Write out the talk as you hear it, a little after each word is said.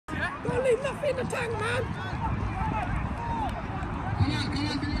Don't leave nothing in the tank, man.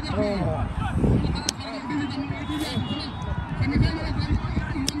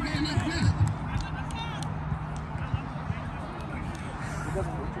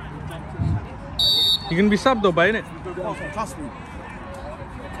 You can be subbed though, innit? Trust me.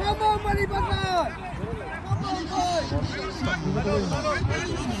 Come on, Molvibazar! Come on, boys!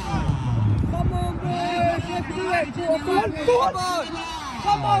 Come on, boys! Let's do it! Come on!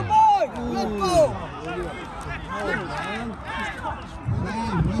 Come on, boys! Let's go!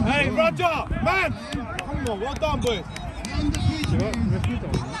 Hey, Roger! Man! Come on, well done, boys!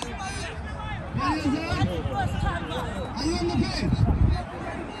 Are you on the pitch?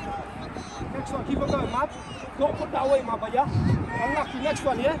 Next one, keep on going, man. Don't put that away, man, but yeah? Unlucky, next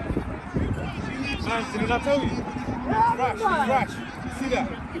one, yeah? Man, didn't I tell you? Rash, rash. See that?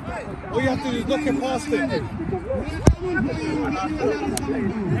 All you have to do is knock it past it.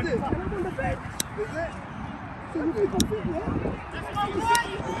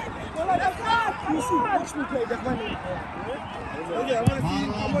 Watch me play, definitely. Okay, I want to see.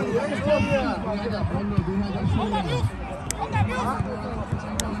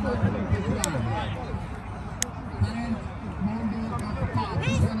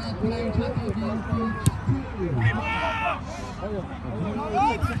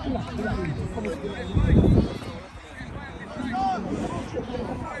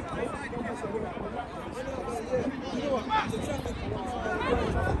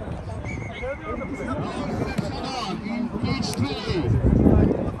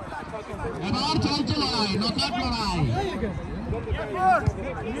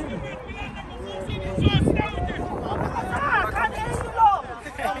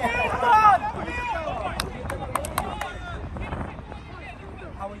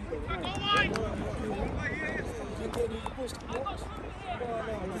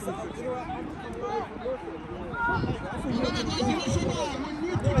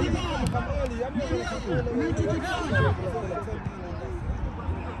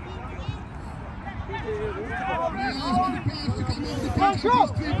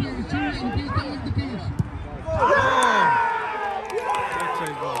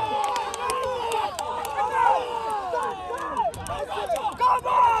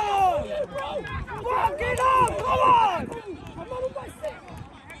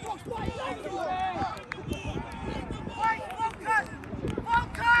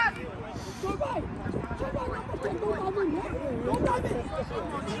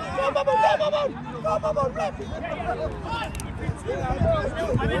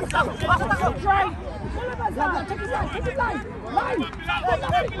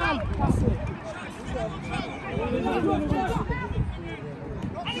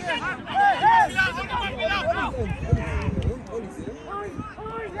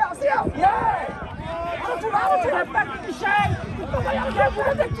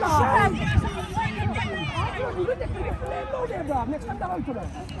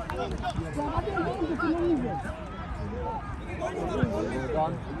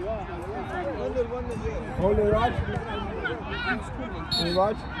 Hold it, Raj. Hey,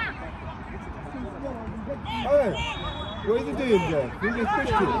 Raj. Hey, what are you doing there? You just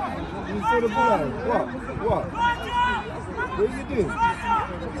pushed it. You saw the ball out. What? What are you doing?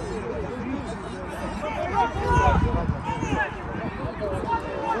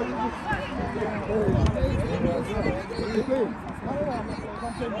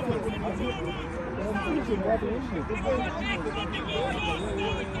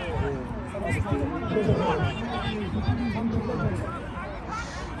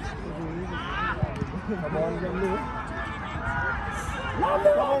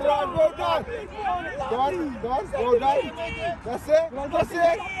 Come on, Rod, go down. Go on. That's it. Go down,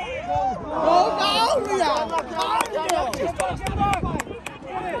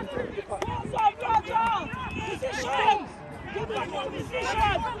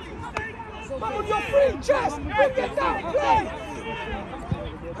 Come on, your free chest. Bring it down, play.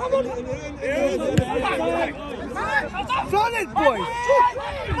 Come on. Solid, boys.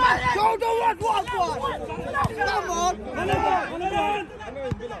 Go to one. Come on.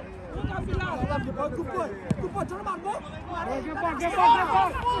 Good boy. Turn him on, boy. Get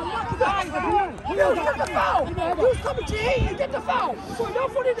the foul. Who's coming to eat and get the foul? So no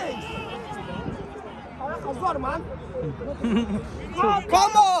funny days. I've got him, man.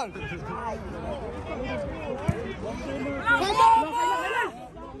 Come on.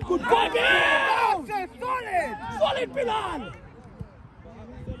 Good boy, man. Solid, Milan.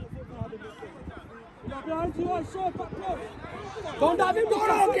 Go down,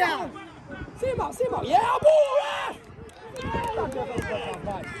 go down. See him out. Yeah, boy.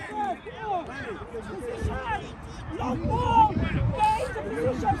 First ball! Get into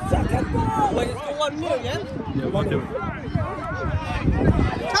position! Second ball! Wait, it's got 1 minute, yeah? Yeah, 1 minute.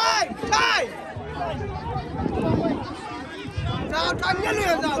 Time! Time! Now, time nearly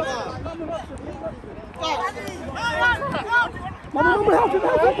now. Mama, help him!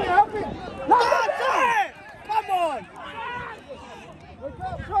 That's it! Come on!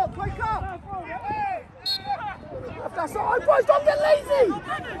 Wake up! That's all right, boys, don't get lazy!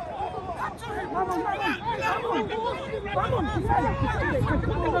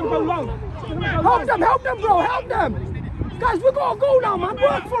 Help them, bro, help them! Guys, we gotta go now, man,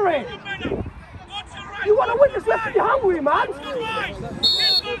 work for it! You want to win this, left to be hungry, man!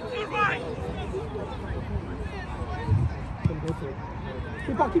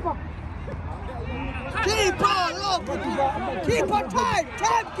 Keep up! Keeper, look! Keeper,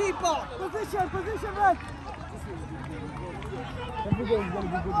 timekeeper! Position, right?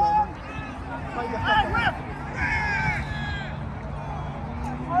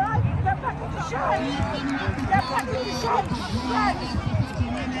 Alright, get back in the shot! Get back in the shot!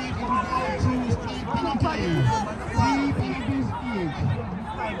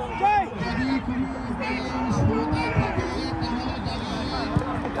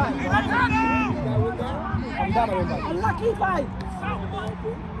 Unlucky, bye!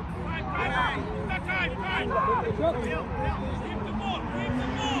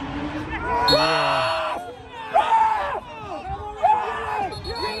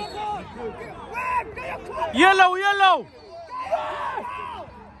 Yellow!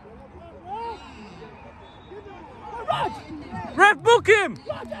 Ref, book him!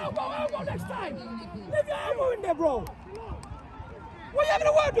 Elbow next time! Leave your elbow in there, bro! What are you having a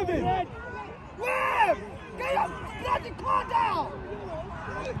word with him? Ref! Get your bloody car down!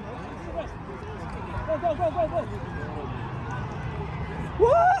 Go!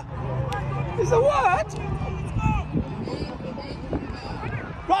 What? Is a what?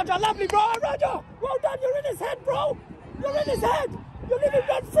 Roger, lovely, bro! Roger! Well done, you're in his head, bro! You're in his head! You're leaving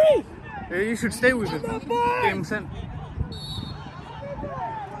run free! Yeah, you should stay with him. Get him sent.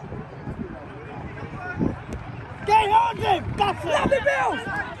 Get on him! That's it! Lovely, Bill!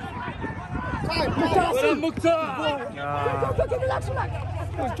 Relax.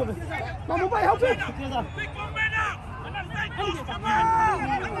 Mama, boy, help him!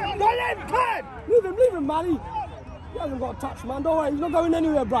 Let him cut! Leave him, Manny! He hasn't got a touch, man. Don't worry, he's not going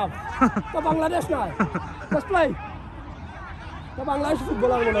anywhere, bruv. Go Bangladesh now. Let's play. Go Bangladesh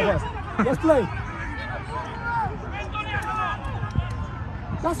football on first. Let's play.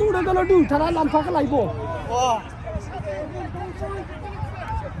 That's all they're gonna do. Tara lam phaka lai bo.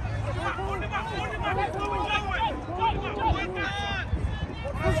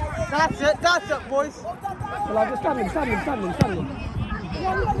 That's it, boys. Well, I'll just stand him.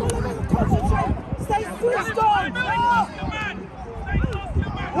 Stay switched on!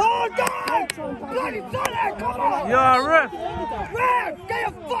 Oh, God! Bloody done it! Come on! Yeah, ref! Ref! Get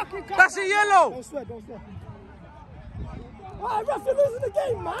your fucking car! That's a yellow! Don't sweat. Alright, ref, you're losing the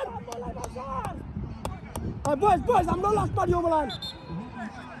game, man! Alright, boys, I'm no last buddy over line.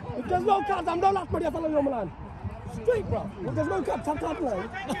 If there's no cards, I'm no last buddy over line. Straight, bro. If there's no cards, I'm cut line.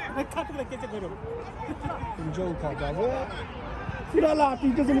 I cut like it's a good one. Enjoy card, guys. See that lad,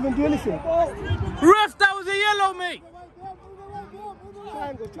 he doesn't even do anything. Ref, that was a yellow, mate!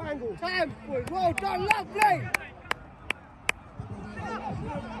 Triangle. Time, boy. Well done, lovely.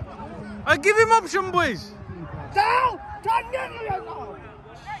 I give him option, boys. Down.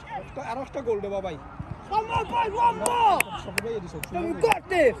 One more, boys. One more. We got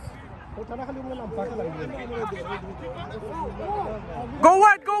this. Go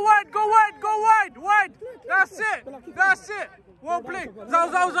wide. Wide. That's it. Well played. Zao.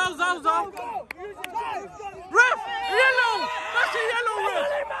 Ref, yellow. That's a yellow, ref.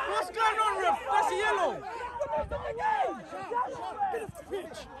 What's going on, ref? That's a yellow.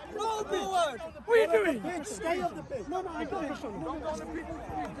 No word. What are you doing? Pitch, stay off the pitch. No, I got this one. Don't go on the pitch.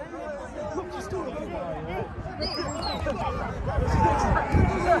 Look, just do it.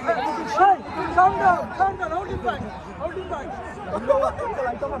 Hey, calm down. Hold him back.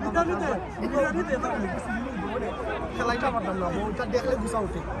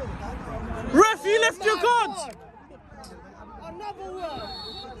 Ref, you left your cards. Another word.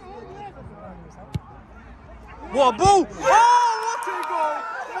 What a ball! Oh, what a goal!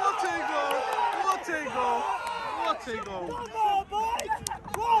 Come on, boys.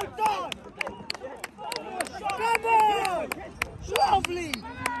 Well done. Come on. Lovely.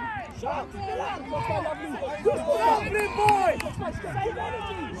 Lovely, boy. Save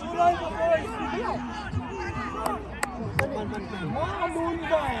energy. All over, boys.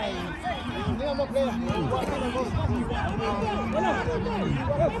 He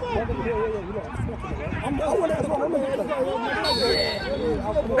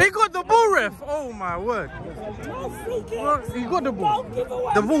got the ball, ref. Oh my word. He got the ball.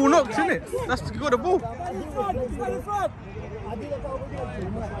 The ball knocked, isn't it? That's he got the ball.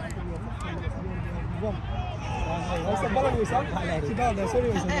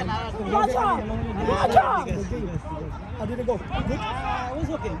 How did it go? Good? It was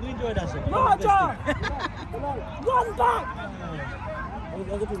okay. We enjoyed that shit. Raja! Run back!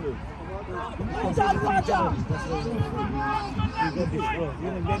 Raja!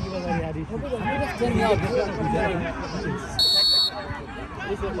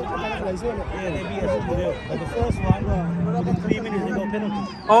 But the first one, within 3 minutes, they got penalty.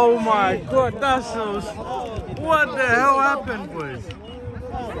 Oh my god, that's so. What the hell happened, boys?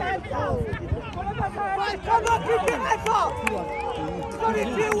 Come on, keep your heads up! It's only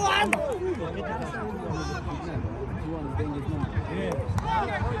 2-1!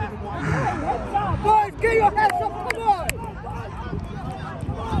 Boys, get your heads up, come on!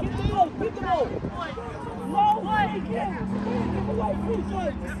 Keep the ball! No way! Come on, boys!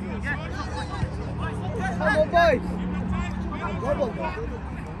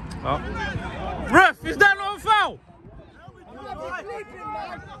 Oh. Ref, is that not a foul?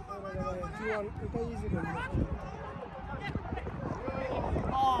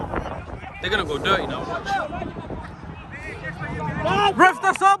 They're gonna go dirty now. Ref,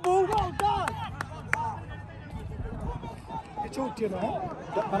 that's our ball.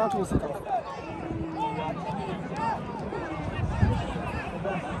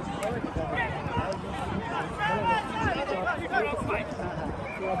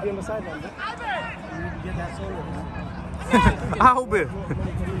 I'll be.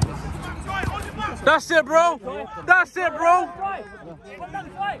 That's it, bro. That's it, bro.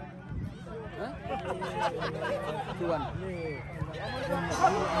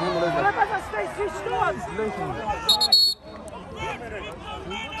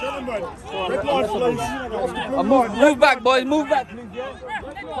 Move back, boys. Move back, please. Yeah?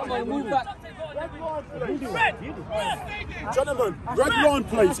 Come on, move back. Gentlemen, red line,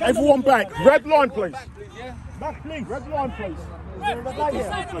 please. Everyone back. Red line, please. Back, please. Red line, please.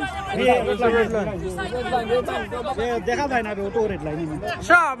 Yeah, there's a red line. Yeah, they have line, auto red line.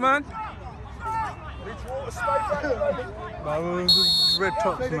 Shut up, man. Red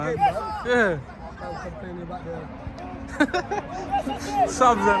tops, man. Yeah.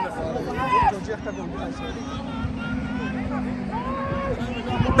 Subs and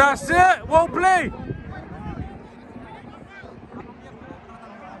that's it. Well played.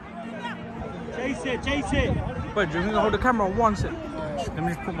 Chase it, chase it. Wait, do you think I hold the camera on one sec? Let me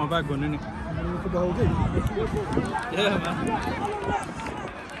just put my bag on, innit? Put the whole game. Yeah, man.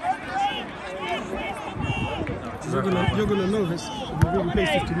 You're gonna know this. We've already played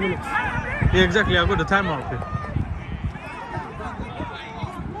 15 minutes. Yeah, exactly. I got the timer up here.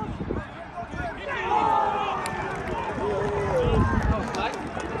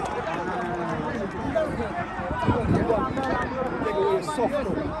 Soft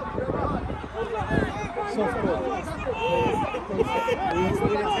ball. Soft ball.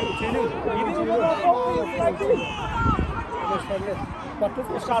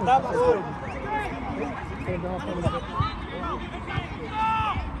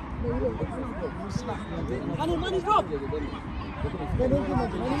 Money's dropped!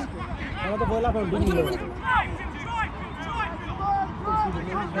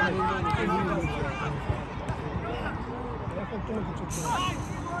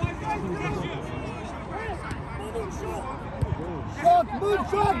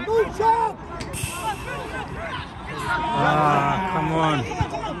 Move shot! Ah, come on.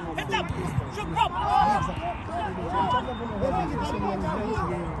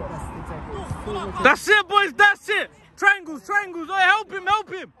 That's it, boys. That's it. Triangles, triangles. Oh, help him, help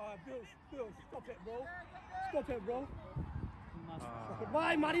him. Bill, stop it, bro. Stop it, bro.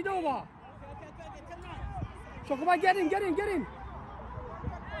 Vai, Marinova. Chocobai, get in.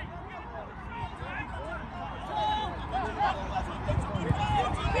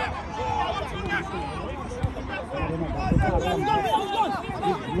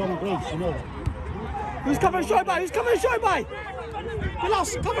 Long breaks, you know. Who's coming Shobai?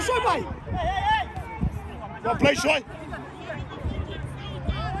 Bilas, cover Shobai. Well, play, Shoy.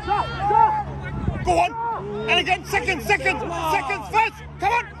 Go on. And again, seconds, first.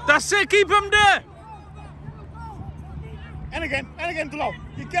 Come on. That's it. Keep him there. And again, Dulao.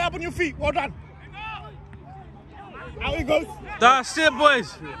 You get up on your feet. Well done. Out he goes. That's it,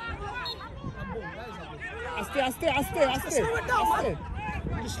 boys. Aste.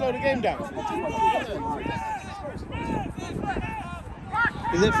 Just slow the game down.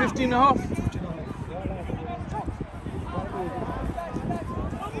 Is it 15.5?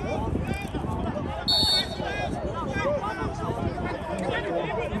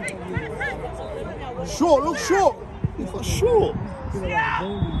 Short, look short. He's got short. Come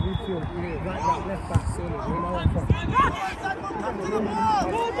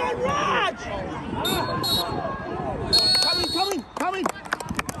on, Raj!